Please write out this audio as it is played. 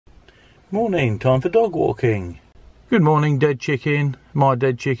Morning, time for dog walking. Good morning, dead chicken, my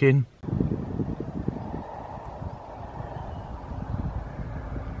dead chicken.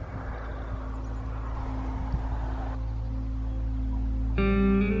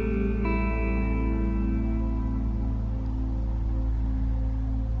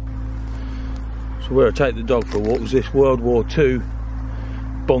 So where I take the dog for a walk is this World War II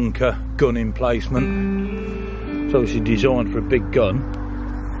bunker gun emplacement. It's obviously designed for a big gun.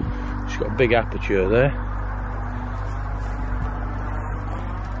 It's got a big aperture there.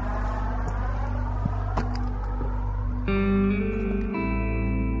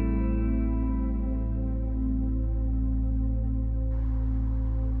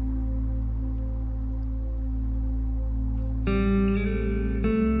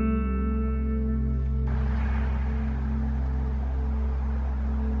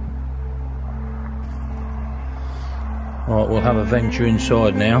 Right, we'll have a venture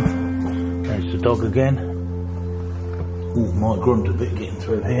inside now. There's the dog again. Ooh, might grunt a bit getting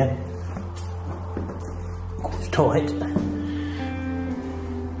through here. It's tight.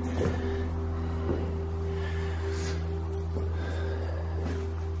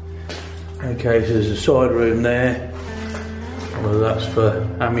 Okay, so there's a side room there. Well, that's for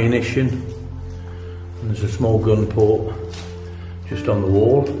ammunition. And there's a small gun port just on the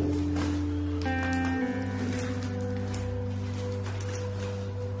wall.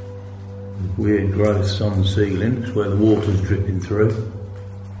 Weird growths on the ceiling, it's where the water's dripping through.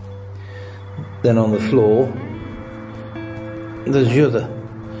 Then on the floor, there's the other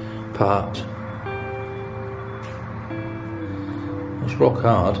part. It's rock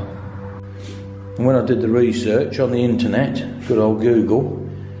hard. And when I did the research on the internet, good old Google,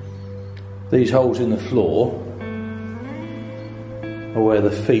 these holes in the floor are where the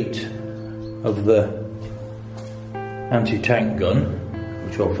feet of the anti-tank gun,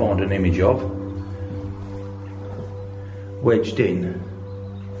 which I'll find an image of, wedged in.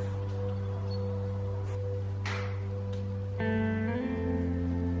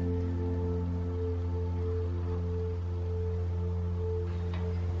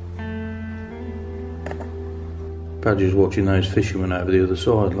 Badger's watching those fishermen over the other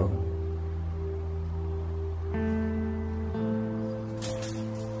side, look.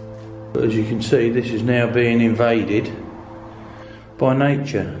 But as you can see, this is now being invaded by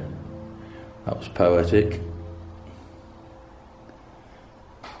nature. That was poetic.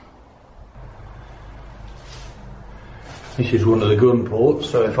 This is one of the gun ports,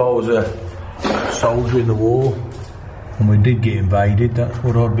 so if I was a soldier in the war and we did get invaded, that's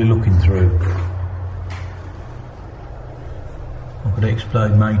what I'd be looking through. I could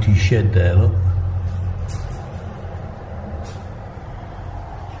explode matey's shed there, look.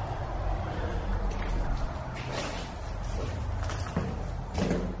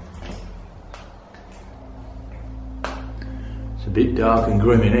 It's a bit dark and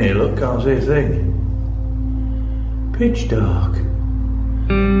grim in here, look, can't see a thing. Pitch dark.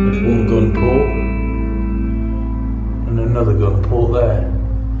 There's one gun port and another gun port there.